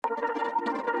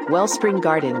Wellspring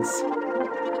Gardens.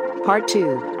 Part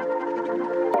 2.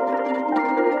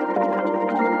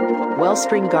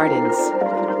 Wellspring Gardens.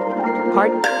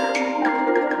 Part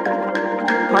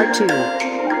 2.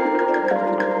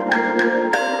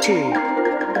 2.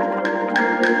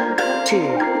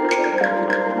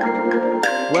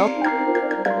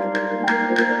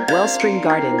 Wellspring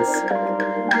Gardens.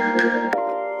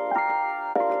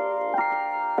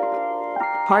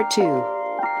 Part 2.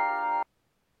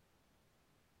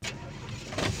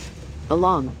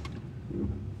 Along.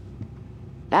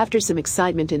 After some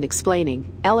excitement and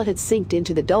explaining, Ella had synced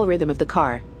into the dull rhythm of the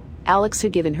car. Alex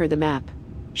had given her the map.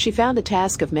 She found the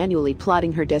task of manually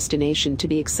plotting her destination to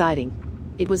be exciting.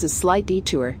 It was a slight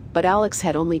detour, but Alex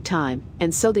had only time,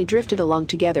 and so they drifted along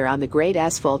together on the great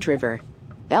asphalt river.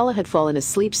 Ella had fallen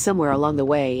asleep somewhere along the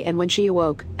way, and when she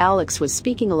awoke, Alex was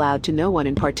speaking aloud to no one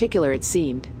in particular, it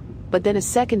seemed. But then a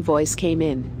second voice came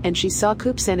in, and she saw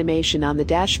Coop's animation on the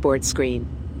dashboard screen.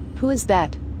 "Who is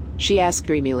that?" she asked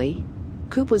dreamily.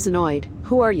 Coop was annoyed.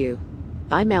 "Who are you?"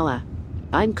 "I'm Ella."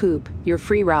 "I'm Coop, your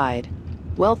free ride."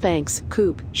 "Well, thanks,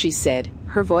 Coop," she said,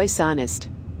 her voice honest.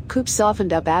 Coop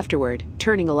softened up afterward,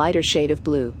 turning a lighter shade of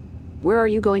blue. "Where are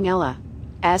you going, Ella?"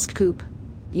 asked Coop.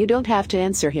 "You don't have to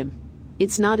answer him.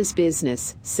 It's not his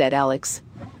business," said Alex.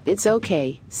 "It's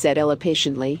okay," said Ella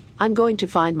patiently. "I'm going to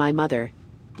find my mother.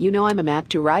 You know I'm a map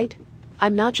too, right?"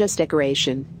 "I'm not just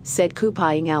decoration," said Coop,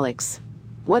 eyeing Alex.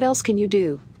 "What else can you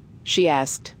do?" she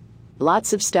asked.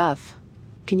 "Lots of stuff."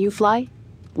 "Can you fly?"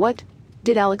 "What?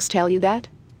 Did Alex tell you that?"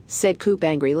 said Coop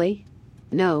angrily.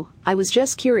 "No, I was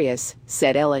just curious,"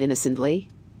 said Ella innocently.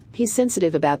 "He's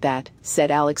sensitive about that,"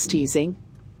 said Alex, teasing.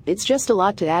 "It's just a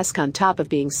lot to ask on top of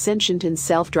being sentient and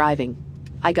self-driving."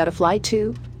 "I gotta fly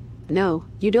too?" "No,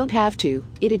 you don't have to.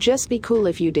 It'd just be cool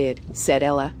if you did," said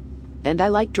Ella. "And I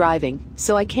like driving,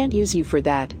 so I can't use you for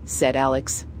that," said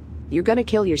Alex. "You're gonna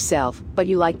kill yourself, but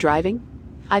you like driving?"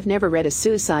 "I've never read a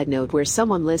suicide note where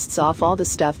someone lists off all the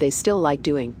stuff they still like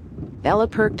doing." Ella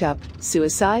perked up.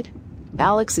 "Suicide?"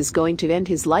 "Alex is going to end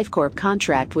his LifeCorp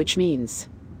contract, which means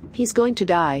he's going to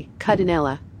die," cut in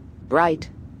Ella. "Right.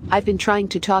 I've been trying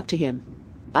to talk to him.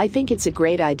 I think it's a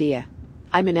great idea.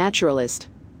 I'm a naturalist.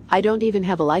 I don't even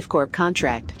have a LifeCorp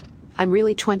contract. I'm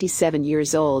really 27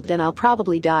 years old, and I'll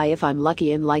probably die if I'm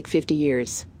lucky in like 50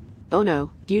 years. "Oh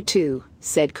no, you too,"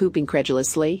 said Coop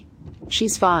incredulously.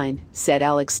 "She's fine," said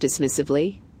Alex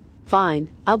dismissively. "Fine,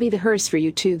 I'll be the hearse for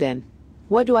you too then.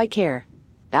 What do I care?"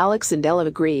 Alex and Ella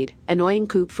agreed, annoying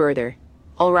Coop further.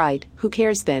 "All right, who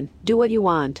cares then? Do what you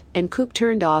want," and Coop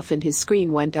turned off and his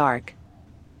screen went dark.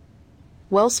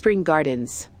 Wellspring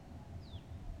Gardens.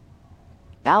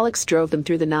 Alex drove them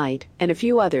through the night, and a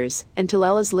few others, until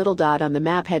Ella's little dot on the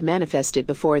map had manifested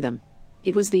before them.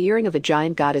 It was the earring of a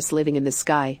giant goddess living in the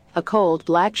sky, a cold,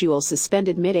 black jewel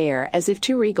suspended mid-air as if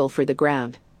too regal for the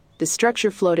ground. The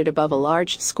structure floated above a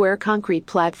large, square concrete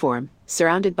platform,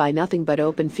 surrounded by nothing but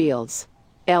open fields.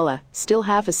 Ella, still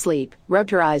half asleep,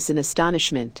 rubbed her eyes in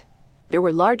astonishment. There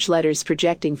were large letters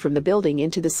projecting from the building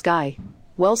into the sky.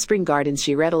 "Wellspring Gardens,"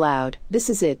 she read aloud. "This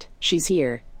is it. She's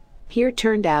here." Here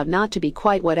turned out not to be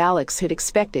quite what Alex had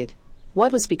expected.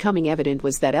 What was becoming evident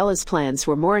was that Ella's plans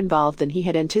were more involved than he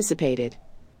had anticipated.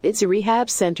 "It's a rehab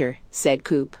center," said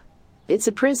Coop. "It's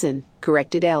a prison,"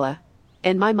 corrected Ella.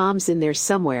 "And my mom's in there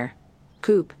somewhere."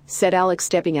 "Coop," said Alex,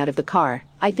 stepping out of the car,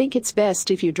 "I think it's best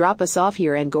if you drop us off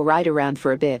here and go ride around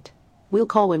for a bit. We'll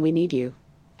call when we need you."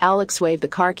 Alex waved the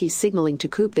car key, signaling to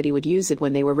Coop that he would use it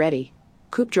when they were ready.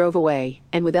 Coop drove away,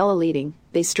 and with Ella leading,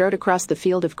 they strode across the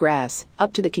field of grass,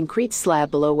 up to the concrete slab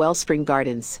below Wellspring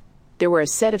Gardens. There were a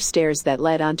set of stairs that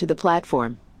led onto the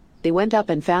platform. They went up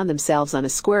and found themselves on a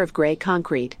square of gray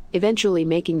concrete, eventually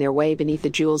making their way beneath the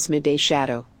jewel's midday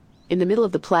shadow. In the middle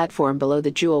of the platform below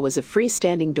the jewel was a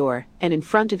freestanding door, and in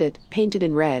front of it, painted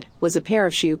in red, was a pair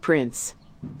of shoe prints.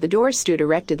 The door stood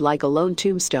erected like a lone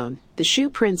tombstone. The shoe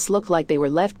prints looked like they were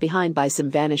left behind by some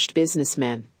vanished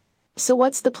businessman. "So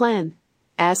what's the plan?"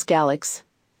 asked Alex.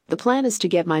 "The plan is to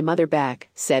get my mother back,"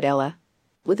 said Ella.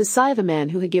 With a sigh of a man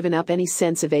who had given up any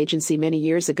sense of agency many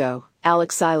years ago,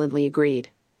 Alex silently agreed.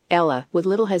 Ella, with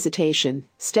little hesitation,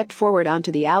 stepped forward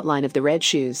onto the outline of the red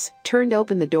shoes, turned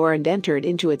open the door and entered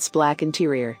into its black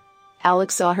interior.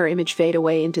 Alex saw her image fade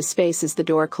away into space as the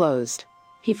door closed.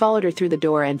 He followed her through the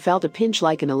door and felt a pinch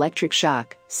like an electric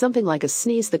shock, something like a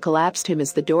sneeze that collapsed him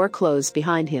as the door closed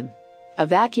behind him. A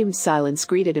vacuumed silence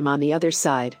greeted him on the other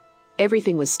side.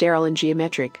 Everything was sterile and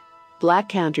geometric. Black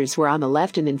counters were on the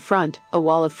left, and in front, a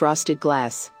wall of frosted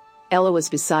glass. Ella was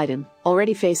beside him,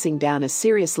 already facing down a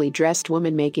seriously dressed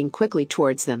woman making quickly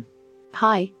towards them.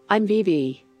 "Hi, I'm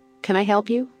Vivi. Can I help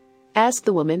you?" asked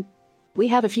the woman. We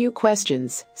have a few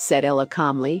questions, said Ella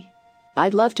calmly.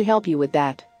 I'd love to help you with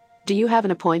that. Do you have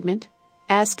an appointment?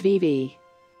 Asked Vivi.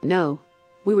 No.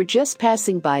 We were just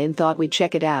passing by and thought we'd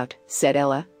check it out, said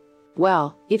Ella.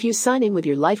 Well, if you sign in with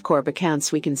your LifeCorp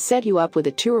accounts, we can set you up with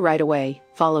a tour right away.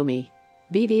 Follow me.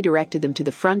 Vivi directed them to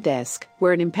the front desk,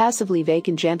 where an impassively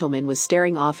vacant gentleman was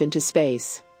staring off into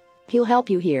space. He'll help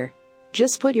you here.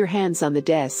 Just put your hands on the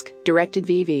desk, directed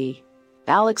Vivi.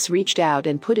 Alex reached out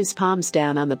and put his palms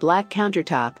down on the black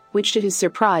countertop, which to his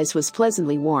surprise was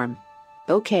pleasantly warm.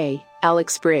 Okay,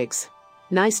 Alex Briggs.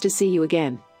 Nice to see you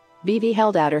again. Vivi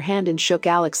held out her hand and shook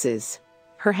Alex's.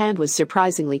 Her hand was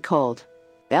surprisingly cold.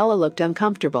 Ella looked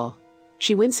uncomfortable.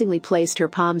 She wincingly placed her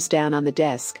palms down on the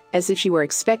desk, as if she were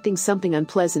expecting something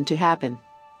unpleasant to happen.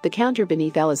 The counter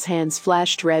beneath Ella's hands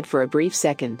flashed red for a brief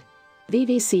second.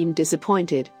 Vivi seemed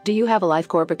disappointed. Do you have a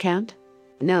LifeCorp account?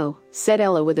 No, said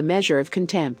Ella with a measure of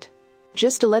contempt.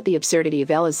 Just to let the absurdity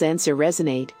of Ella's answer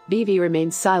resonate, Vivi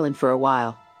remained silent for a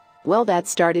while. Well, that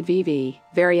started Vivi.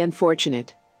 Very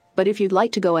unfortunate. But if you'd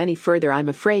like to go any further, I'm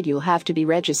afraid you'll have to be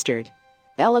registered.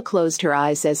 Ella closed her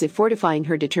eyes as if fortifying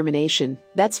her determination.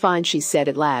 That's fine, she said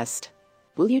at last.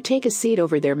 Will you take a seat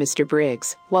over there, Mr.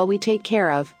 Briggs, while we take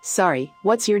care of, sorry,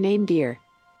 what's your name, dear?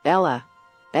 Ella.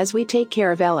 As we take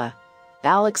care of Ella.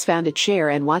 Alex found a chair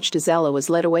and watched as Ella was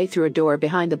led away through a door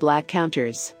behind the black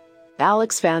counters.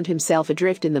 Alex found himself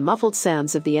adrift in the muffled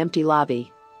sounds of the empty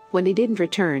lobby. When they didn't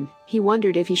return, he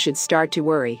wondered if he should start to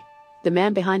worry. The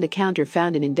man behind the counter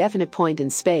found an indefinite point in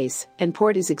space and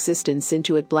poured his existence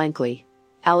into it blankly.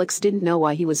 Alex didn't know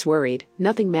why he was worried,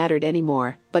 nothing mattered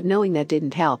anymore, but knowing that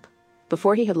didn't help.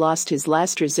 Before he had lost his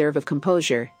last reserve of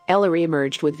composure, Ella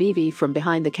re-emerged with Vivi from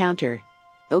behind the counter.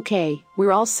 Okay,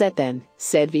 we're all set then,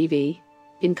 said Vivi.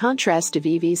 In contrast to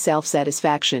Vivi's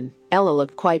self-satisfaction, Ella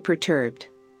looked quite perturbed.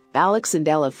 Alex and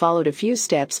Ella followed a few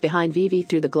steps behind Vivi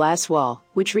through the glass wall,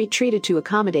 which retreated to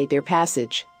accommodate their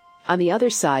passage. On the other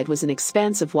side was an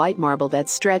expanse of white marble that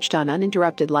stretched on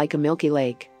uninterrupted like a milky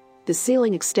lake. The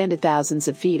ceiling extended thousands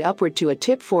of feet upward to a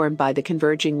tip formed by the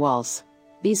converging walls.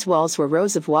 These walls were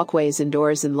rows of walkways and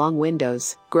doors and long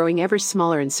windows, growing ever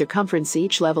smaller in circumference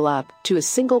each level up, to a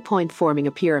single point forming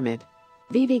a pyramid.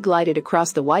 Vivi glided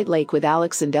across the white lake with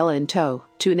Alex and Ella in tow,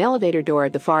 to an elevator door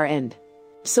at the far end.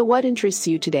 So what interests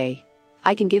you today?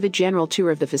 I can give a general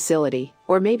tour of the facility,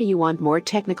 or maybe you want more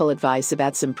technical advice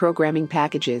about some programming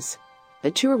packages.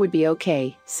 A tour would be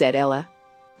okay, said Ella.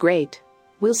 Great.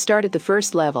 We'll start at the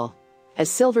first level. A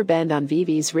silver band on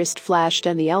Vivi's wrist flashed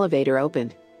and the elevator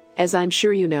opened. As I'm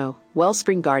sure you know,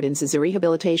 Wellspring Gardens is a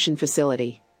rehabilitation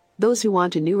facility. Those who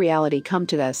want a new reality come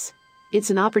to us. It's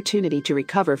an opportunity to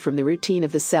recover from the routine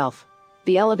of the self.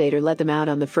 The elevator led them out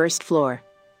on the first floor.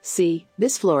 See,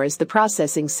 this floor is the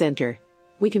processing center.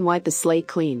 We can wipe the slate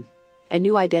clean. A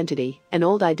new identity, an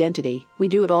old identity, we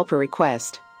do it all per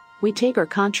request. We take our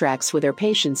contracts with our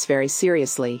patients very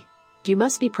seriously. You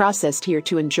must be processed here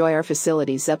to enjoy our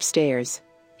facilities upstairs.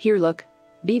 Here, look.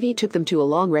 Vivi took them to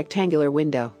a long rectangular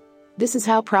window. This is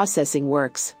how processing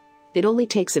works. It only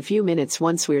takes a few minutes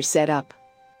once we're set up.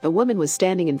 A woman was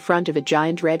standing in front of a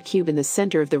giant red cube in the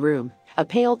center of the room. A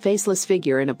pale, faceless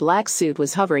figure in a black suit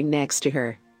was hovering next to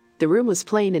her. The room was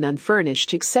plain and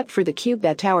unfurnished except for the cube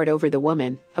that towered over the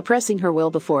woman, oppressing her will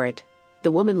before it.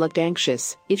 The woman looked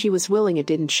anxious. If she was willing, it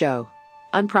didn't show.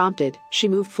 Unprompted, she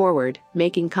moved forward,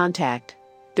 making contact.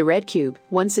 The red cube,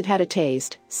 once it had a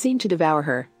taste, seemed to devour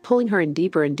her, pulling her in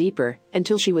deeper and deeper,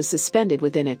 until she was suspended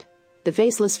within it. The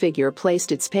faceless figure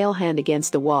placed its pale hand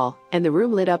against the wall, and the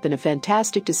room lit up in a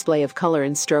fantastic display of color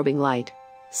and strobing light.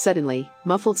 Suddenly,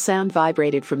 muffled sound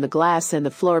vibrated from the glass and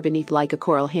the floor beneath like a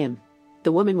choral hymn.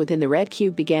 The woman within the red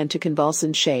cube began to convulse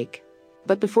and shake.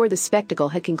 But before the spectacle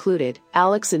had concluded,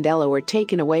 Alex and Ella were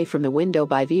taken away from the window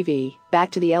by Vivi, back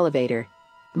to the elevator.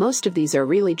 Most of these are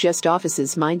really just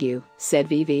offices, mind you, said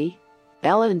Vivi.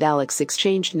 Ella and Alex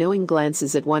exchanged knowing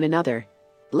glances at one another.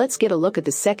 Let's get a look at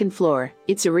the second floor,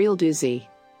 it's a real doozy.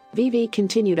 Vivi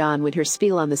continued on with her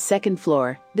spiel on the second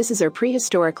floor. This is our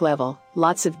prehistoric level,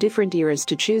 lots of different eras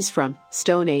to choose from,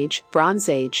 Stone Age, Bronze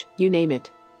Age, you name it.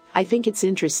 I think it's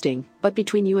interesting, but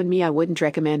between you and me I wouldn't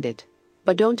recommend it.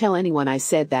 But don't tell anyone I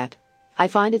said that. I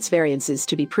find its variances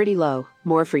to be pretty low,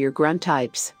 more for your grunt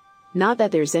types. Not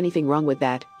that there's anything wrong with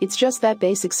that, it's just that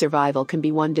basic survival can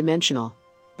be one-dimensional.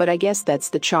 But I guess that's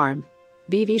the charm.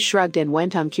 Vivi shrugged and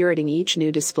went on curating each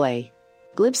new display.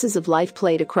 Glimpses of life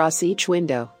played across each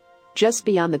window. Just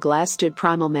beyond the glass stood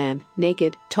primal man,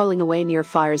 naked, toiling away near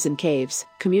fires and caves,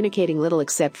 communicating little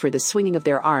except for the swinging of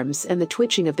their arms and the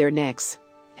twitching of their necks.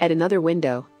 At another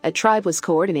window, a tribe was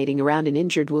coordinating around an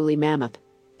injured woolly mammoth.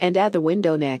 And at the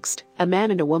window next, a man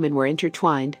and a woman were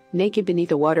intertwined, naked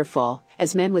beneath a waterfall,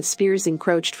 as men with spears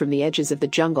encroached from the edges of the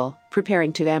jungle,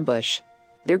 preparing to ambush.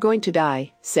 "They're going to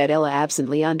die," said Ella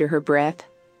absently under her breath.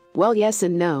 "Well, yes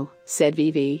and no," said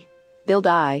Vivi. "They'll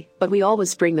die, but we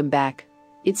always bring them back.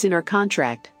 It's in our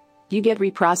contract. You get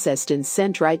reprocessed and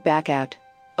sent right back out."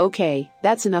 "Okay,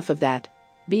 that's enough of that."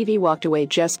 Vivi walked away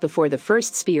just before the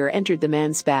first spear entered the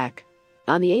man's back.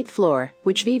 On the 8th floor,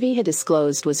 which Vivi had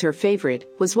disclosed was her favorite,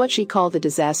 was what she called the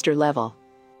disaster level.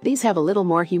 "These have a little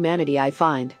more humanity, I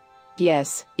find."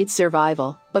 Yes, it's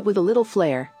survival, but with a little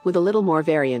flair, with a little more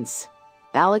variance.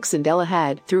 Alex and Ella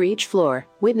had, through each floor,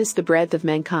 witnessed the breadth of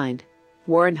mankind.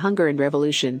 War and hunger and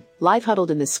revolution, life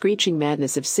huddled in the screeching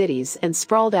madness of cities and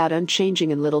sprawled out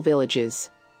unchanging in little villages.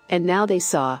 And now they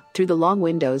saw, through the long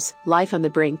windows, life on the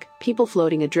brink, people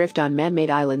floating adrift on man-made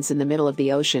islands in the middle of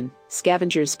the ocean,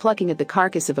 scavengers plucking at the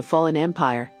carcass of a fallen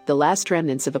empire, the last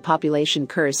remnants of a population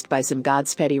cursed by some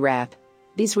god's petty wrath.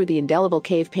 These were the indelible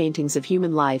cave paintings of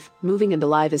human life, moving and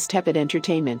alive as tepid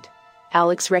entertainment.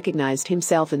 Alex recognized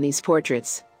himself in these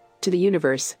portraits. To the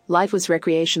universe, life was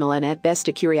recreational and at best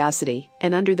a curiosity,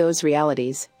 and under those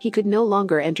realities, he could no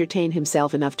longer entertain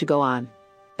himself enough to go on.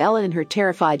 Ella in her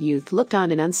terrified youth looked on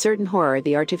in uncertain horror at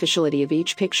the artificiality of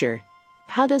each picture.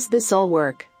 "How does this all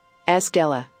work?" asked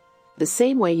Ella. "The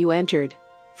same way you entered.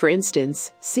 For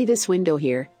instance, see this window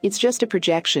here, it's just a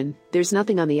projection, there's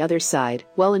nothing on the other side,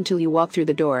 well until you walk through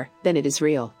the door, then it is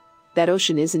real. That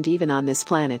ocean isn't even on this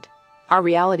planet. Our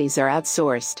realities are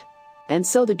outsourced." "And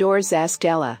so the doors?" asked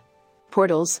Ella.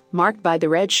 "Portals, marked by the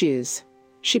red shoes."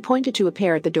 She pointed to a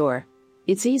pair at the door.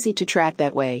 "It's easy to track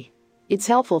that way. It's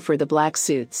helpful for the black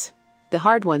suits. The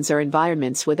hard ones are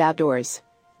environments without doors.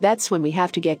 That's when we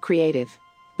have to get creative.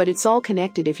 But it's all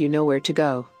connected if you know where to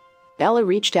go." Ella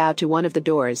reached out to one of the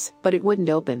doors, but it wouldn't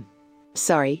open.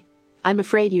 "Sorry. I'm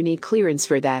afraid you need clearance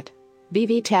for that."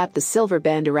 Vivi tapped the silver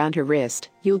band around her wrist.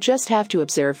 "You'll just have to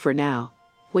observe for now.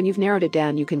 When you've narrowed it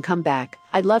down you can come back.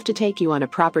 I'd love to take you on a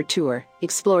proper tour,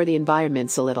 explore the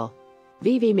environments a little."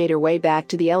 Vivi made her way back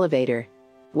to the elevator.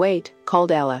 "Wait,"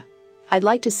 called Ella. "I'd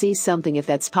like to see something if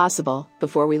that's possible,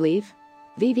 before we leave."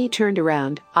 Vivi turned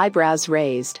around, eyebrows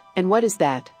raised. "And what is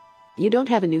that? You don't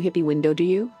have a new hippie window, do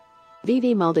you?"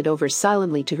 Vivi mulled it over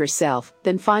silently to herself,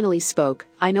 then finally spoke.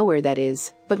 "I know where that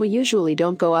is, but we usually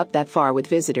don't go up that far with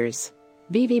visitors."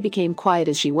 Vivi became quiet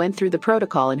as she went through the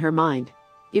protocol in her mind.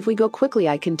 "If we go quickly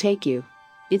I can take you.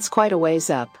 It's quite a ways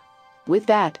up." With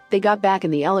that, they got back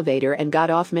in the elevator and got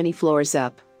off many floors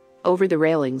up. Over the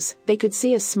railings, they could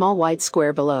see a small white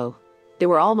square below. They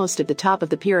were almost at the top of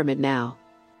the pyramid now.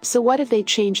 "So what if they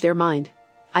change their mind?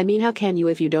 I mean, how can you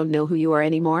if you don't know who you are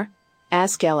anymore?"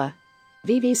 asked Ella.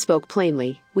 Vivi spoke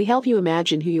plainly. "We help you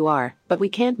imagine who you are, but we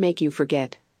can't make you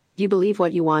forget. You believe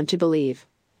what you want to believe.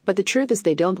 But the truth is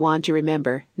they don't want to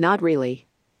remember, not really.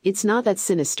 It's not that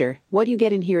sinister, what you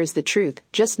get in here is the truth,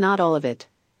 just not all of it."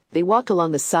 They walked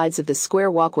along the sides of the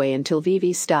square walkway until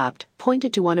Vivi stopped,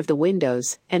 pointed to one of the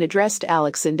windows, and addressed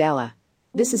Alex and Ella.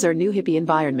 "This is our new hippie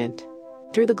environment."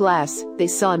 Through the glass, they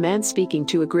saw a man speaking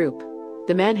to a group.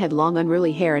 The man had long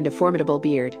unruly hair and a formidable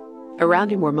beard.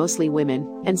 Around him were mostly women,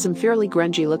 and some fairly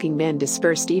grungy-looking men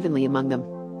dispersed evenly among them.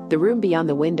 The room beyond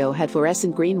the window had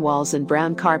fluorescent green walls and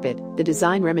brown carpet, the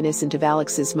design reminiscent of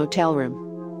Alex's motel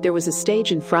room. There was a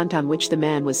stage in front on which the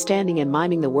man was standing and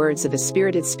miming the words of a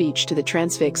spirited speech to the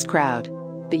transfixed crowd.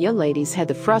 The young ladies had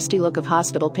the frosty look of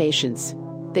hospital patients.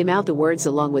 They mouthed the words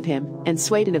along with him, and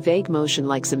swayed in a vague motion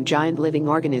like some giant living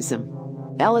organism.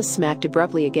 Ella smacked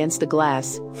abruptly against the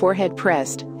glass, forehead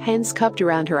pressed, hands cupped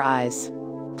around her eyes.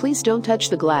 "Please don't touch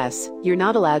the glass, you're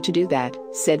not allowed to do that,"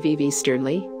 said Vivi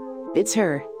sternly. "It's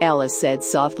her," Ella said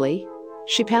softly.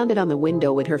 She pounded on the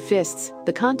window with her fists,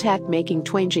 the contact making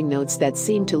twanging notes that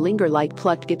seemed to linger like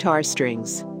plucked guitar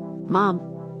strings. "Mom."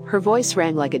 Her voice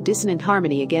rang like a dissonant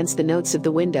harmony against the notes of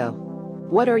the window.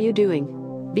 "What are you doing?"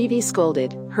 Vivi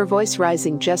scolded, her voice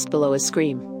rising just below a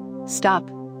scream.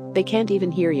 "Stop. They can't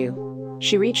even hear you."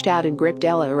 She reached out and gripped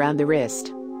Ella around the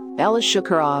wrist. Ella shook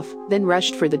her off, then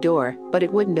rushed for the door, but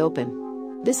it wouldn't open.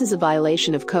 "This is a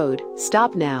violation of code,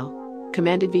 stop now,"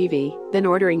 commanded Vivi, then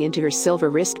ordering into her silver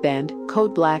wristband,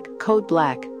 "Code black, code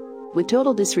black." With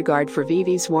total disregard for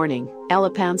Vivi's warning, Ella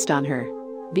pounced on her.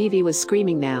 Vivi was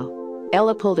screaming now.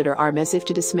 Ella pulled at her arm as if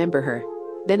to dismember her.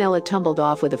 Then Ella tumbled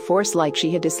off with a force like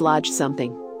she had dislodged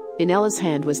something. In Ella's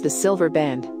hand was the silver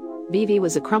band. Vivi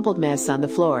was a crumpled mess on the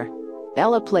floor.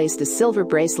 Ella placed the silver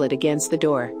bracelet against the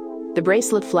door. The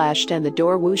bracelet flashed and the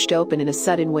door whooshed open in a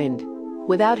sudden wind.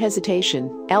 Without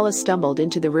hesitation, Ella stumbled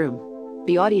into the room.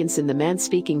 The audience and the man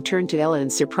speaking turned to Ella in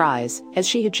surprise, as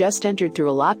she had just entered through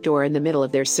a locked door in the middle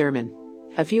of their sermon.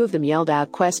 A few of them yelled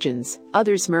out questions,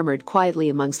 others murmured quietly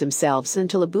amongst themselves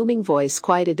until a booming voice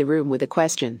quieted the room with a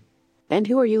question. "And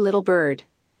who are you, little bird?"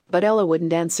 But Ella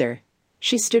wouldn't answer.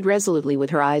 She stood resolutely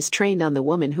with her eyes trained on the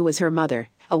woman who was her mother,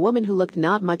 a woman who looked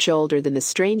not much older than the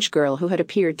strange girl who had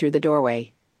appeared through the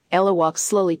doorway. Ella walked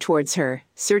slowly towards her,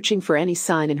 searching for any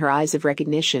sign in her eyes of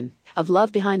recognition, of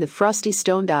love behind the frosty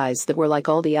stoned eyes that were like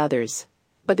all the others.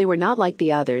 But they were not like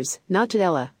the others, not to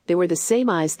Ella. They were the same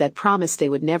eyes that promised they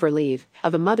would never leave,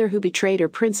 of a mother who betrayed her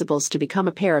principles to become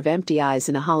a pair of empty eyes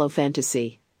in a hollow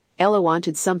fantasy. Ella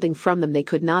wanted something from them they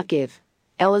could not give.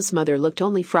 Ella's mother looked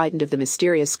only frightened of the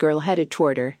mysterious girl headed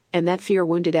toward her, and that fear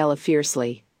wounded Ella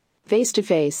fiercely. Face to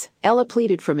face, Ella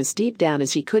pleaded from as deep down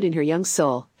as she could in her young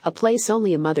soul, a place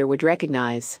only a mother would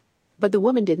recognize. But the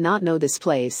woman did not know this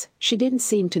place. She didn't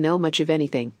seem to know much of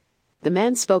anything. The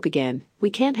man spoke again. "We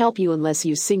can't help you unless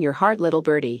you sing your heart, little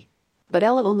birdie." But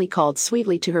Ella only called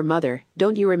sweetly to her mother,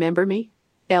 "Don't you remember me?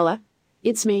 Ella?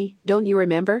 It's me, don't you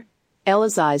remember?"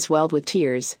 Ella's eyes welled with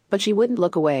tears, but she wouldn't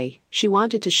look away. She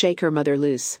wanted to shake her mother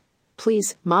loose.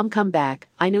 "Please, Mom, come back.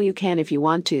 I know you can if you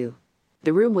want to."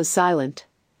 The room was silent.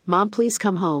 "Mom, please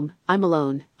come home. I'm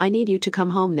alone. I need you to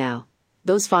come home now."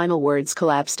 Those final words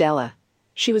collapsed Ella.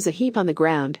 She was a heap on the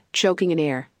ground, choking in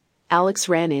air. Alex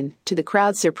ran in, to the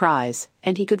crowd's surprise,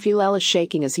 and he could feel Ella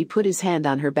shaking as he put his hand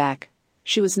on her back.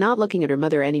 She was not looking at her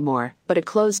mother anymore, but had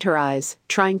closed her eyes,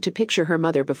 trying to picture her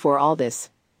mother before all this.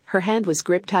 Her hand was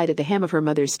gripped tight at the hem of her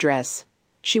mother's dress.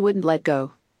 She wouldn't let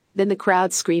go. Then the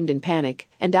crowd screamed in panic,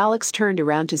 and Alex turned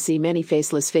around to see many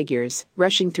faceless figures,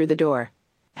 rushing through the door.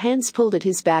 Hands pulled at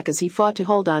his back as he fought to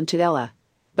hold on to Ella.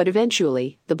 But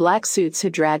eventually, the black suits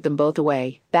had dragged them both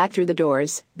away, back through the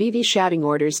doors, BV shouting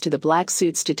orders to the black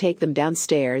suits to take them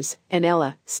downstairs, and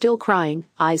Ella, still crying,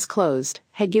 eyes closed,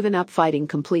 had given up fighting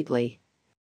completely.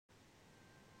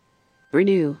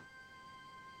 Renew.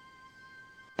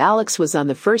 Alex was on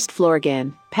the first floor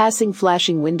again, passing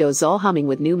flashing windows all humming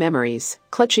with new memories,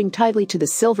 clutching tightly to the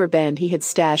silver band he had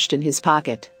stashed in his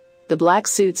pocket. The black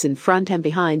suits in front and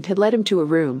behind had led him to a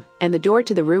room, and the door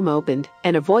to the room opened,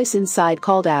 and a voice inside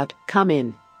called out, "Come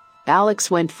in." Alex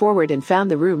went forward and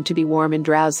found the room to be warm and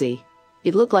drowsy.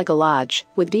 It looked like a lodge,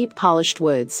 with deep polished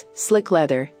woods, slick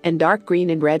leather, and dark green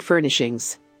and red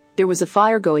furnishings. There was a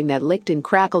fire going that licked and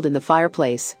crackled in the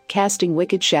fireplace, casting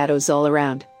wicked shadows all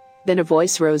around. Then a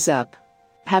voice rose up.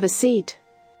 "Have a seat."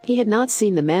 He had not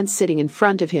seen the man sitting in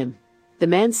front of him. The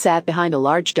man sat behind a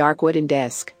large dark wooden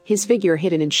desk, his figure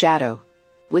hidden in shadow.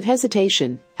 With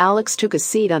hesitation, Alex took a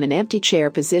seat on an empty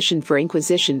chair positioned for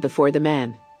inquisition before the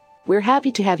man. "We're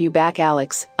happy to have you back,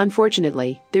 Alex.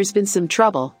 Unfortunately, there's been some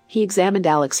trouble." He examined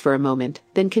Alex for a moment,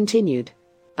 then continued.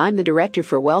 "I'm the director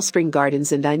for Wellspring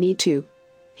Gardens and I need to..."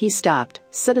 He stopped,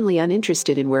 suddenly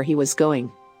uninterested in where he was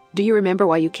going. "Do you remember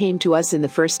why you came to us in the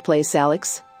first place,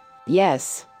 Alex?"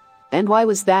 "Yes." "And why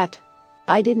was that?"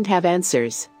 "I didn't have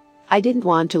answers. I didn't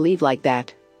want to leave like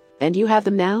that." "And you have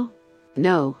them now?"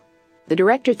 "No." The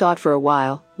director thought for a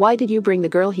while. "Why did you bring the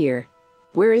girl here?"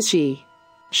 "Where is she?"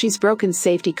 "She's broken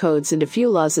safety codes and a few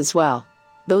laws as well.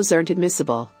 Those aren't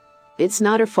admissible." "It's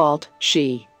not her fault,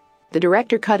 she..." The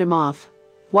director cut him off.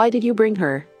 "Why did you bring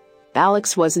her?"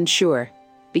 Alex wasn't sure.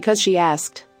 "Because she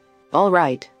asked." "All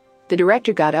right." The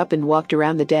director got up and walked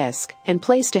around the desk, and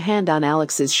placed a hand on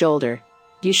Alex's shoulder.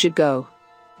 "You should go."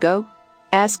 "Go?"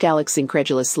 asked Alex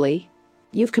incredulously.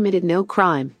 "You've committed no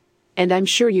crime. And I'm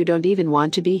sure you don't even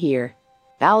want to be here."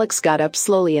 Alex got up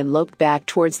slowly and loped back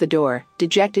towards the door,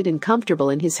 dejected and comfortable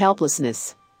in his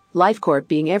helplessness. LifeCorp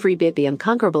being every bit the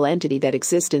unconquerable entity that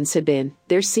existence had been,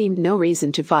 there seemed no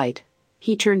reason to fight.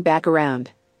 He turned back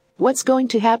around. "What's going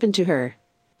to happen to her?"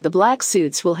 "The black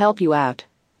suits will help you out."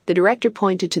 The director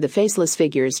pointed to the faceless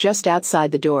figures just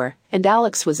outside the door, and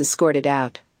Alex was escorted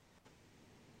out.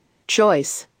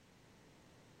 Choice.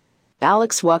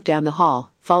 Alex walked down the hall,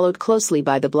 followed closely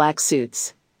by the black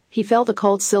suits. He felt the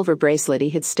cold silver bracelet he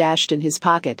had stashed in his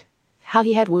pocket. How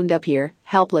he had wound up here,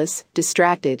 helpless,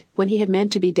 distracted, when he had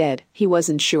meant to be dead, he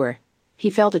wasn't sure.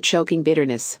 He felt a choking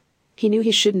bitterness. He knew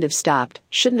he shouldn't have stopped,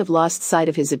 shouldn't have lost sight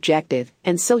of his objective,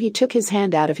 and so he took his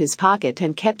hand out of his pocket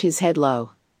and kept his head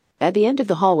low. At the end of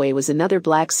the hallway was another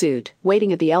black suit,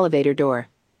 waiting at the elevator door.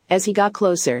 As he got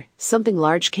closer, something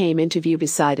large came into view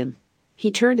beside him.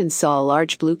 He turned and saw a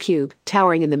large blue cube,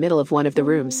 towering in the middle of one of the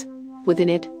rooms. Within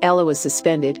it, Ella was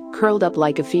suspended, curled up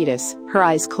like a fetus, her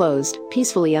eyes closed,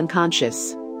 peacefully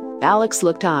unconscious. Alex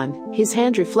looked on, his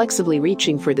hand reflexively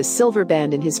reaching for the silver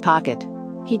band in his pocket.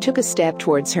 He took a step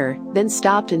towards her, then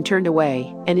stopped and turned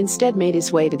away, and instead made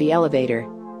his way to the elevator.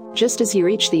 Just as he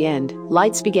reached the end,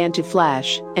 lights began to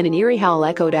flash, and an eerie howl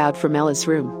echoed out from Ella's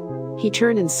room. He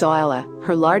turned and saw Ella,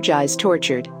 her large eyes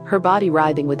tortured, her body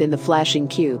writhing within the flashing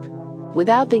cube.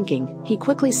 Without thinking, he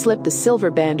quickly slipped the silver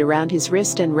band around his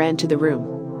wrist and ran to the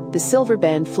room. The silver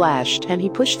band flashed and he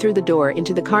pushed through the door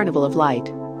into the carnival of light.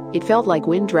 It felt like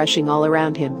wind rushing all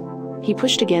around him. He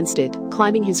pushed against it,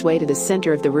 climbing his way to the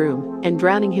center of the room, and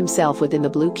drowning himself within the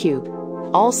blue cube.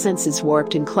 All senses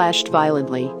warped and clashed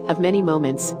violently. Of many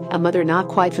moments, a mother not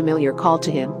quite familiar called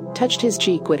to him, touched his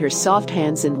cheek with her soft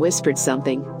hands and whispered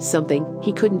something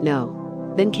he couldn't know.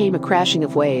 Then came a crashing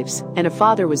of waves, and a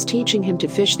father was teaching him to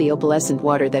fish the opalescent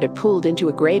water that had pooled into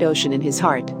a great ocean in his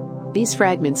heart. These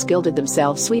fragments gilded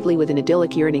themselves sweetly with an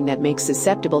idyllic yearning that makes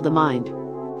susceptible the mind.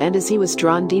 And as he was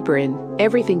drawn deeper in,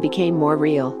 everything became more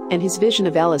real, and his vision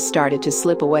of Ella started to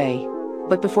slip away.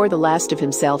 But before the last of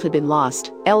himself had been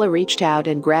lost, Ella reached out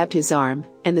and grabbed his arm,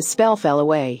 and the spell fell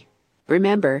away.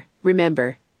 "Remember,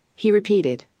 remember," he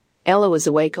repeated. Ella was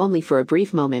awake only for a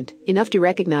brief moment, enough to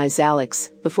recognize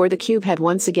Alex, before the cube had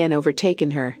once again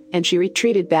overtaken her, and she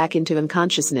retreated back into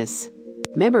unconsciousness.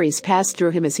 Memories passed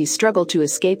through him as he struggled to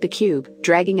escape the cube,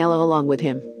 dragging Ella along with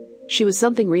him. She was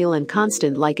something real and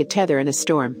constant, like a tether in a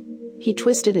storm. He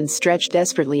twisted and stretched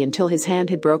desperately until his hand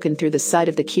had broken through the side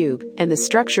of the cube, and the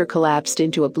structure collapsed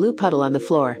into a blue puddle on the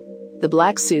floor. The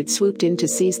black suit swooped in to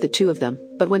seize the two of them,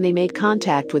 but when they made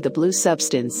contact with the blue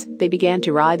substance, they began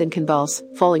to writhe and convulse,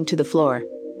 falling to the floor.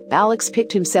 Alex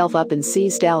picked himself up and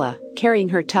seized Ella, carrying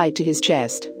her tight to his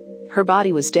chest. Her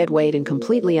body was dead weight and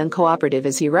completely uncooperative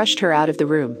as he rushed her out of the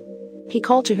room. He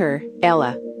called to her,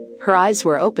 "Ella." Her eyes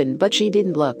were open, but she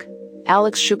didn't look.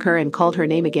 Alex shook her and called her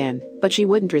name again, but she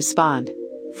wouldn't respond.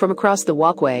 From across the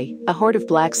walkway, a horde of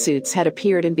black suits had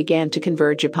appeared and began to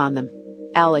converge upon them.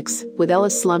 Alex, with Ella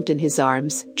slumped in his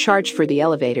arms, charged for the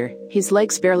elevator, his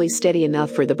legs barely steady enough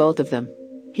for the both of them.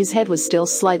 His head was still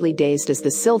slightly dazed as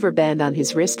the silver band on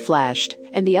his wrist flashed,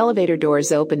 and the elevator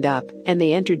doors opened up, and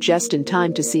they entered just in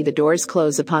time to see the doors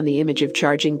close upon the image of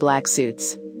charging black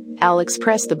suits. Alex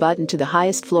pressed the button to the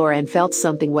highest floor and felt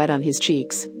something wet on his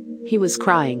cheeks. He was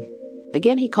crying.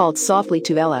 Again he called softly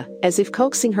to Ella, as if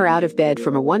coaxing her out of bed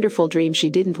from a wonderful dream she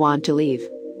didn't want to leave.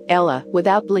 Ella,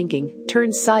 without blinking,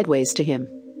 turned sideways to him.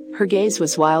 Her gaze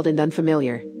was wild and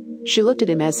unfamiliar. She looked at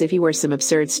him as if he were some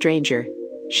absurd stranger.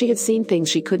 She had seen things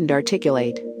she couldn't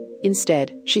articulate.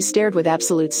 Instead, she stared with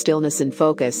absolute stillness and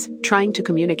focus, trying to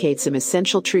communicate some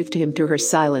essential truth to him through her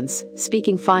silence,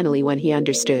 speaking finally when he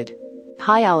understood.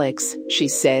 "Hi, Alex," she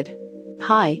said.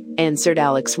 "Hi," answered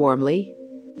Alex warmly.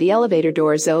 The elevator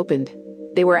doors opened.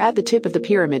 They were at the tip of the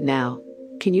pyramid now.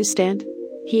 "Can you stand?"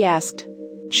 he asked.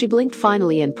 She blinked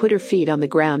finally and put her feet on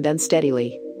the ground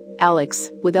unsteadily.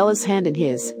 Alex, with Ella's hand in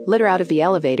his, led her out of the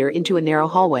elevator into a narrow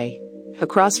hallway.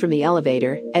 Across from the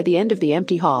elevator, at the end of the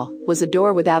empty hall, was a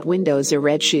door without windows or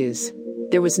red shoes.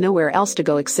 There was nowhere else to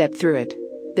go except through it.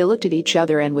 They looked at each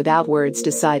other and without words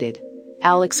decided.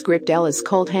 Alex gripped Ella's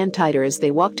cold hand tighter as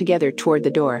they walked together toward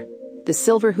the door. The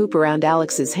silver hoop around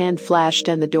Alex's hand flashed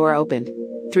and the door opened.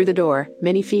 Through the door,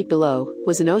 many feet below,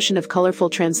 was an ocean of colorful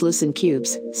translucent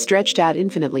cubes, stretched out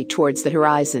infinitely towards the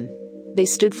horizon. They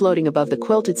stood floating above the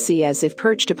quilted sea as if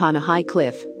perched upon a high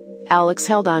cliff. Alex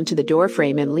held on to the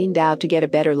doorframe and leaned out to get a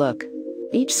better look.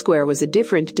 Each square was a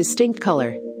different, distinct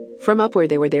color. From up where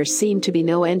they were there seemed to be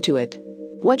no end to it.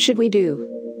 "What should we do?"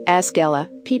 asked Ella,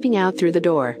 peeping out through the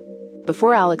door.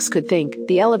 Before Alex could think,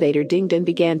 the elevator dinged and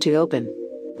began to open.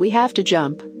 "We have to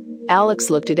jump." Alex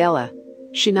looked at Ella.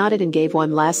 She nodded and gave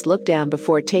one last look down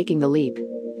before taking the leap.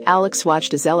 Alex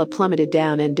watched as Ella plummeted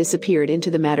down and disappeared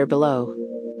into the matter below.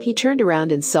 He turned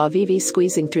around and saw Vivi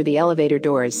squeezing through the elevator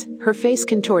doors, her face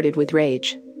contorted with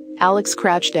rage. Alex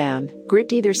crouched down,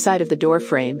 gripped either side of the door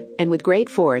frame, and with great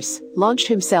force, launched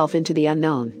himself into the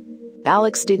unknown.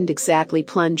 Alex didn't exactly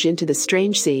plunge into the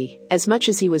strange sea, as much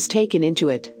as he was taken into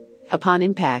it. Upon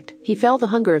impact, he felt the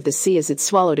hunger of the sea as it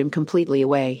swallowed him completely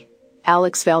away.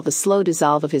 Alex felt the slow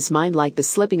dissolve of his mind like the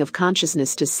slipping of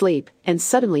consciousness to sleep, and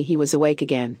suddenly he was awake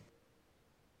again.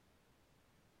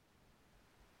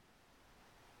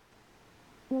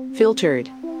 Filtered.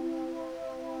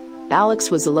 Alex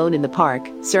was alone in the park,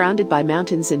 surrounded by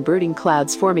mountains and brooding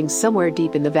clouds forming somewhere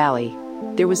deep in the valley.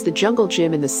 There was the jungle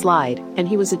gym and the slide, and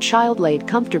he was a child laid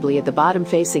comfortably at the bottom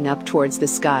facing up towards the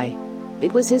sky.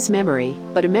 It was his memory,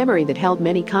 but a memory that held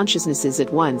many consciousnesses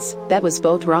at once, that was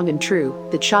both wrong and true,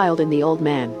 the child and the old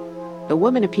man. A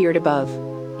woman appeared above.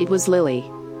 It was Lily.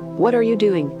 "What are you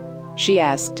doing?" she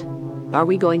asked. "Are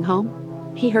we going home?"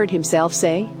 he heard himself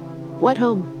say. "What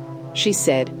home?" she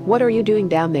said. "What are you doing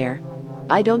down there?"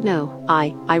 "I don't know.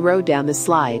 I rode down the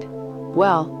slide."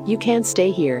 "Well, you can't stay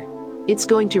here. It's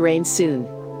going to rain soon.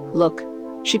 Look."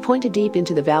 She pointed deep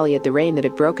into the valley at the rain that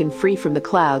had broken free from the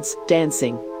clouds,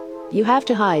 dancing. "You have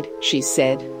to hide," she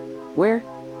said. "Where?"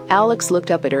 Alex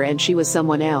looked up at her and she was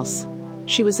someone else.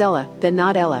 She was Ella, then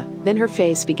not Ella, then her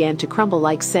face began to crumble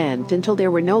like sand until there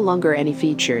were no longer any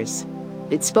features.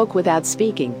 It spoke without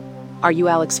speaking. "Are you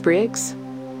Alex Briggs?"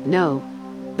 "No."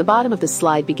 The bottom of the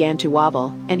slide began to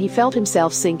wobble, and he felt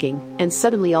himself sinking, and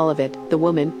suddenly all of it, the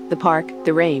woman, the park,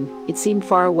 the rain, it seemed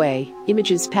far away,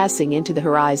 images passing into the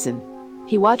horizon.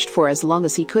 He watched for as long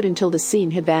as he could until the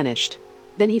scene had vanished.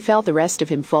 Then he felt the rest of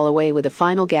him fall away with a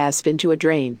final gasp into a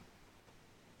drain.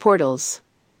 Portals.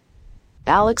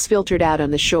 Alex filtered out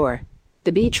on the shore.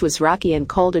 The beach was rocky and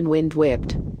cold and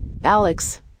wind-whipped.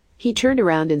 "Alex." He turned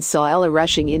around and saw Ella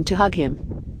rushing in to hug him.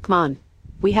 "Come on.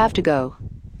 We have to go."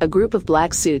 A group of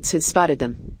black suits had spotted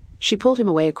them. She pulled him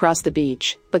away across the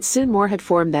beach, but soon more had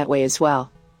formed that way as well.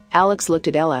 Alex looked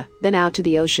at Ella, then out to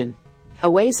the ocean. A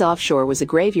ways offshore was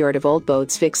a graveyard of old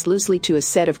boats fixed loosely to a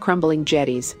set of crumbling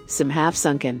jetties, some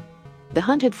half-sunken. The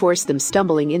hunt had forced them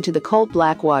stumbling into the cold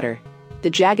black water. The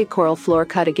jagged coral floor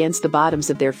cut against the bottoms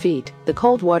of their feet, the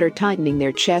cold water tightening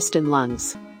their chest and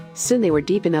lungs. Soon they were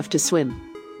deep enough to swim.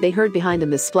 They heard behind them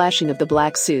the splashing of the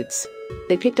black suits.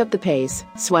 They picked up the pace,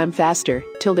 swam faster,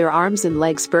 till their arms and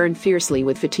legs burned fiercely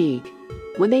with fatigue.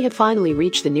 When they had finally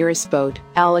reached the nearest boat,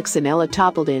 Alex and Ella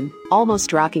toppled in,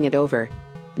 almost rocking it over.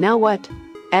 "Now what?"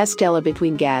 asked Ella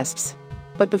between gasps.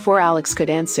 But before Alex could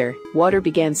answer, water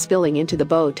began spilling into the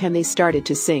boat and they started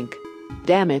to sink.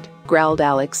 "Damn it," growled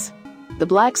Alex. The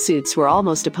black suits were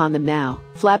almost upon them now,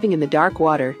 flapping in the dark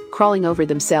water, crawling over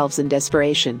themselves in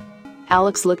desperation.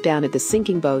 Alex looked down at the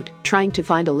sinking boat, trying to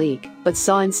find a leak, but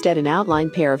saw instead an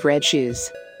outlined pair of red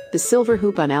shoes. The silver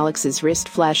hoop on Alex's wrist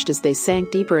flashed as they sank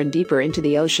deeper and deeper into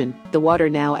the ocean, the water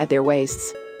now at their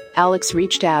waists. Alex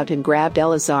reached out and grabbed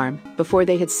Ella's arm, before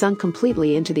they had sunk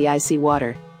completely into the icy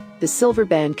water. The silver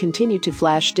band continued to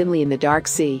flash dimly in the dark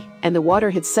sea, and the water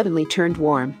had suddenly turned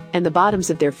warm, and the bottoms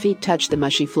of their feet touched the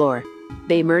mushy floor.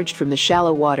 They emerged from the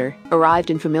shallow water, arrived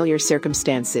in familiar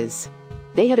circumstances.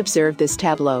 They had observed this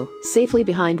tableau, safely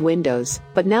behind windows,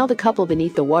 but now the couple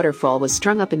beneath the waterfall was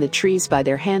strung up in the trees by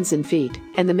their hands and feet,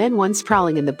 and the men once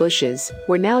prowling in the bushes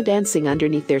were now dancing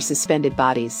underneath their suspended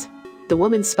bodies. The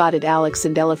woman spotted Alex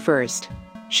and Ella first.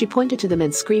 She pointed to them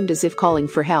and screamed as if calling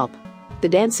for help. The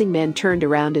dancing men turned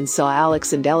around and saw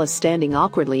Alex and Ella standing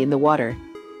awkwardly in the water.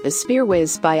 A spear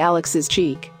whizzed by Alex's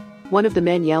cheek. One of the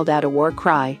men yelled out a war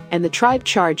cry, and the tribe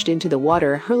charged into the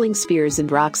water, hurling spears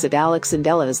and rocks at Alex and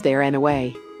Ella as they ran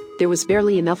away. There was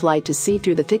barely enough light to see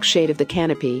through the thick shade of the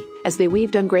canopy, as they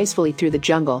weaved ungracefully through the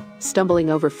jungle, stumbling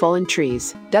over fallen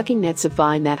trees, ducking nets of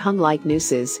vine that hung like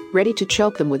nooses, ready to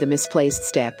choke them with a misplaced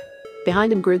step.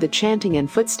 Behind them grew the chanting and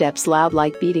footsteps loud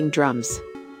like beating drums.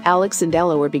 Alex and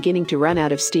Ella were beginning to run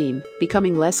out of steam,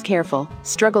 becoming less careful,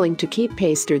 struggling to keep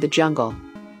pace through the jungle.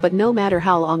 But no matter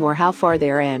how long or how far they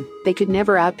ran, they could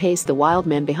never outpace the wild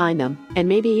men behind them, and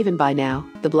maybe even by now,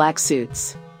 the black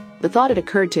suits. The thought had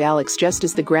occurred to Alex just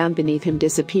as the ground beneath him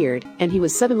disappeared, and he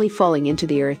was suddenly falling into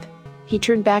the earth. He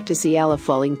turned back to see Ella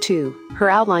falling too,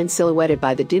 her outline silhouetted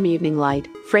by the dim evening light,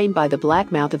 framed by the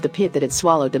black mouth of the pit that had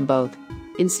swallowed them both.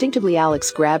 Instinctively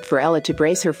Alex grabbed for Ella to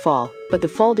brace her fall, but the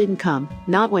fall didn't come,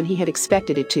 not when he had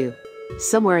expected it to.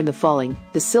 Somewhere in the falling,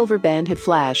 the silver band had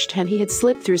flashed and he had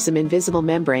slipped through some invisible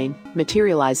membrane,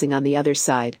 materializing on the other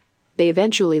side. They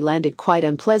eventually landed quite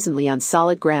unpleasantly on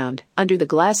solid ground, under the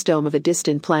glass dome of a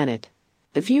distant planet.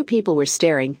 A few people were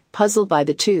staring, puzzled by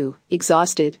the two,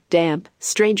 exhausted, damp,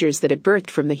 strangers that had birthed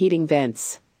from the heating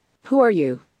vents. "Who are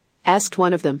you?" asked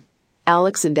one of them.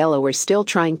 Alex and Ella were still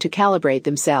trying to calibrate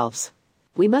themselves.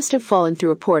 "We must have fallen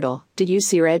through a portal. Did you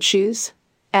see red shoes?"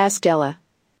 asked Ella.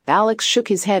 Alex shook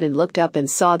his head and looked up and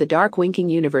saw the dark winking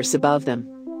universe above them.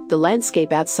 The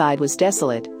landscape outside was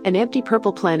desolate, an empty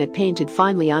purple planet painted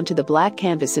finely onto the black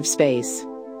canvas of space.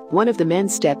 One of the men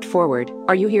stepped forward.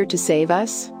 "Are you here to save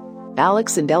us?"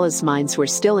 Alex and Ella's minds were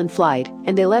still in flight,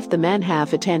 and they left the man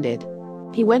half-attended.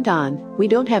 He went on, "We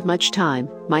don't have much time,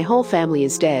 my whole family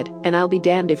is dead, and I'll be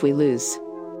damned if we lose."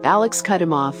 Alex cut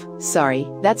him off. "Sorry,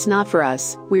 that's not for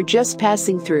us, we're just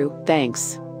passing through,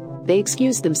 thanks." They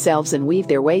excused themselves and weaved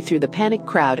their way through the panicked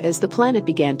crowd as the planet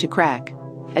began to crack.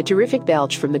 A terrific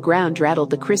belch from the ground rattled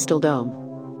the crystal dome.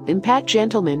 "Impact,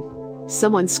 gentlemen!"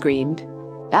 someone screamed.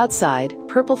 Outside,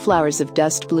 purple flowers of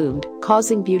dust bloomed,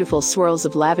 causing beautiful swirls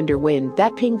of lavender wind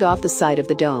that pinged off the side of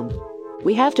the dome.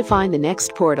 "We have to find the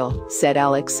next portal," said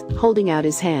Alex, holding out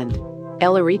his hand.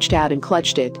 Ella reached out and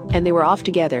clutched it, and they were off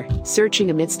together, searching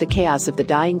amidst the chaos of the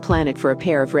dying planet for a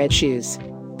pair of red shoes.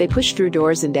 They pushed through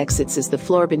doors and exits as the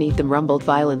floor beneath them rumbled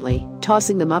violently,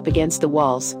 tossing them up against the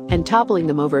walls and toppling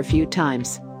them over a few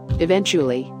times.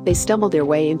 Eventually, they stumbled their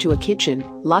way into a kitchen,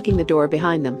 locking the door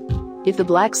behind them. If the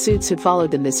black suits had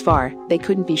followed them this far, they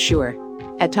couldn't be sure.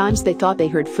 At times they thought they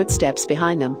heard footsteps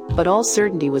behind them, but all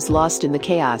certainty was lost in the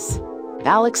chaos.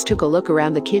 Alex took a look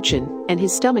around the kitchen, and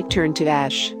his stomach turned to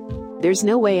ash. "There's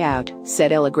no way out,"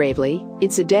 said Ella gravely.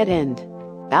 "It's a dead end."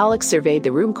 Alex surveyed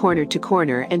the room corner to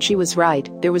corner, and she was right.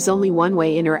 There was only one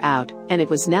way in or out, and it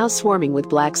was now swarming with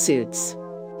black suits.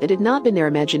 It had not been their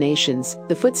imaginations,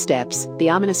 the footsteps,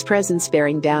 the ominous presence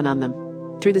bearing down on them.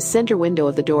 Through the center window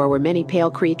of the door were many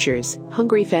pale creatures,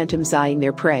 hungry phantoms eyeing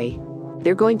their prey.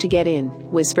 "They're going to get in,"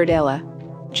 whispered Ella.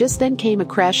 Just then came a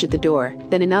crash at the door,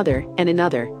 then another, and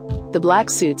another. The black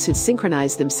suits had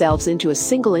synchronized themselves into a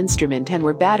single instrument and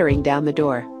were battering down the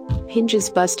door. Hinges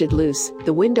busted loose,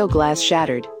 the window glass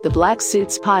shattered, the black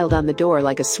suits piled on the door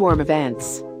like a swarm of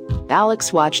ants.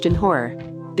 Alex watched in horror.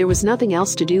 There was nothing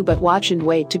else to do but watch and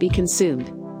wait to be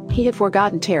consumed. He had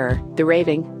forgotten terror, the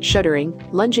raving, shuddering,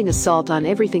 lunging assault on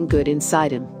everything good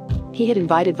inside him. He had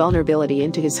invited vulnerability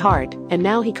into his heart, and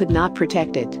now he could not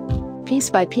protect it. Piece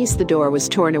by piece the door was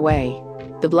torn away.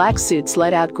 The black suits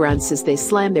let out grunts as they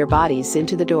slammed their bodies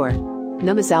into the door.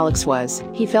 Numb as Alex was,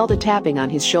 he felt a tapping on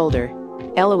his shoulder.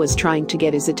 Ella was trying to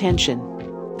get his attention.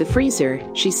 "The freezer,"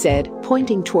 she said,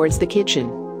 pointing towards the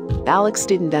kitchen. Alex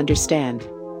didn't understand.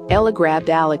 Ella grabbed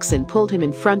Alex and pulled him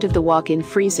in front of the walk-in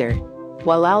freezer.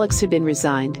 While Alex had been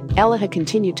resigned, Ella had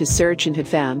continued to search and had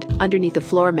found, underneath the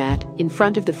floor mat, in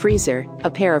front of the freezer, a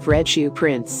pair of red shoe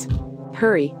prints.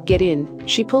 "Hurry, get in."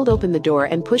 She pulled open the door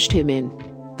and pushed him in.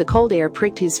 The cold air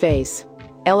pricked his face.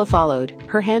 Ella followed,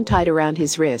 her hand tied around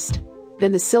his wrist.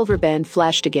 Then the silver band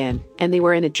flashed again, and they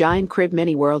were in a giant crib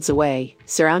many worlds away,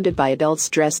 surrounded by adults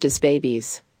dressed as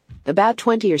babies. About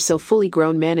 20 or so fully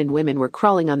grown men and women were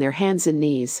crawling on their hands and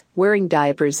knees, wearing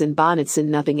diapers and bonnets and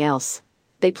nothing else.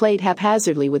 They played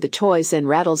haphazardly with the toys and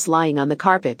rattles lying on the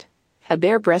carpet. A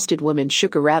bare-breasted woman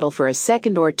shook a rattle for a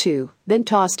second or two, then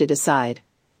tossed it aside.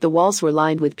 The walls were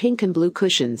lined with pink and blue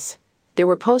cushions. There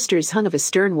were posters hung of a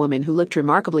stern woman who looked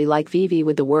remarkably like Vivi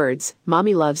with the words,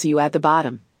 "Mommy loves you" at the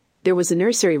bottom. There was a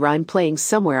nursery rhyme playing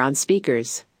somewhere on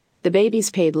speakers. The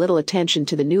babies paid little attention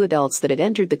to the new adults that had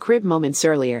entered the crib moments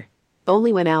earlier.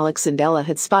 Only when Alex and Ella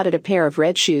had spotted a pair of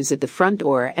red shoes at the front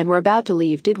door and were about to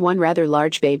leave did one rather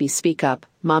large baby speak up.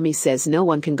 "Mommy says no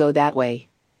one can go that way.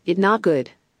 It not good."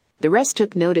 The rest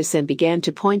took notice and began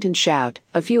to point and shout.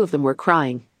 A few of them were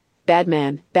crying. Bad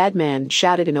man,"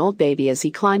 shouted an old baby as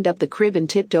he climbed up the crib and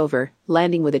tipped over,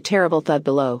 landing with a terrible thud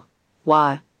below.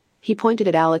 "Wah." He pointed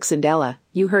at Alex and Ella.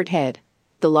 "You hurt head."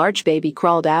 The large baby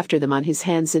crawled after them on his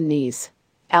hands and knees.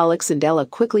 Alex and Ella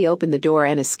quickly opened the door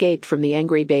and escaped from the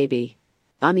angry baby.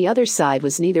 On the other side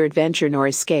was neither adventure nor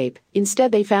escape.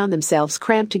 Instead they found themselves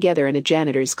cramped together in a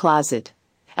janitor's closet.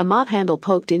 A mop handle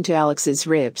poked into Alex's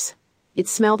ribs. It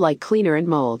smelled like cleaner and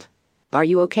mold. "Are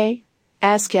you okay?"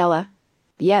 asked Ella.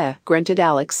 "Yeah," grunted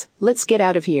Alex. "Let's get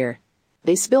out of here."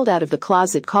 They spilled out of the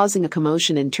closet, causing a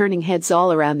commotion and turning heads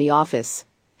all around the office.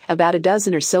 About a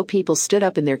dozen or so people stood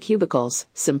up in their cubicles,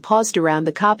 some paused around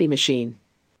the copy machine.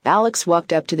 Alex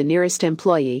walked up to the nearest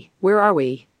employee. "Where are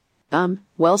we?"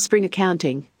 Wellspring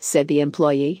Accounting," said the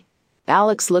employee.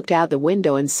 Alex looked out the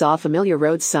window and saw familiar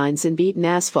road signs and beaten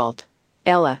asphalt.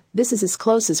 "Ella, this is as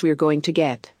close as we're going to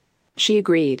get." She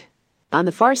agreed. On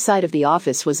the far side of the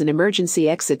office was an emergency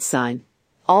exit sign.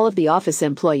 All of the office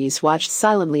employees watched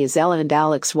silently as Ella and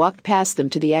Alex walked past them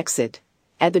to the exit.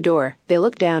 At the door, they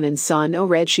looked down and saw no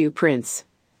red shoe prints.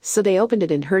 So they opened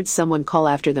it and heard someone call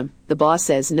after them. "The boss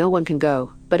says no one can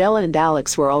go," but Ella and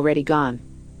Alex were already gone.